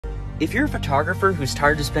If you're a photographer who's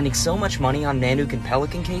tired of spending so much money on Nanook and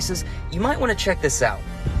Pelican cases, you might want to check this out.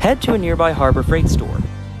 Head to a nearby Harbor Freight store.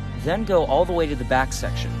 Then go all the way to the back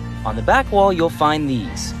section. On the back wall, you'll find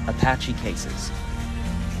these Apache cases.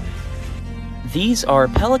 These are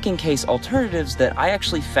Pelican case alternatives that I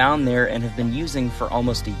actually found there and have been using for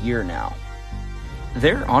almost a year now.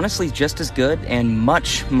 They're honestly just as good and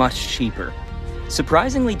much, much cheaper.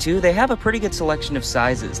 Surprisingly too, they have a pretty good selection of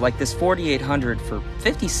sizes, like this 4800 for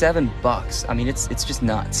 57 bucks. I mean, it's just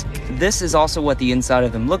nuts. This is also what the inside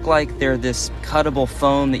of them look like. They're this cuttable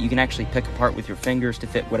foam that you can actually pick apart with your fingers to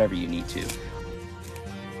fit whatever you need to.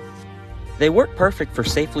 They work perfect for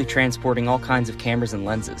safely transporting all kinds of cameras and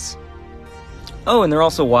lenses. Oh, and they're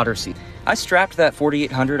also water sealed. I strapped that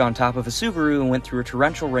 4800 on top of a Subaru and went through a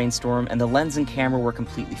torrential rainstorm, and the lens and camera were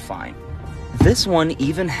completely fine. This one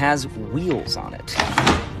even has wheels on it.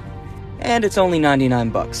 And it's only 99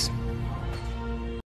 bucks.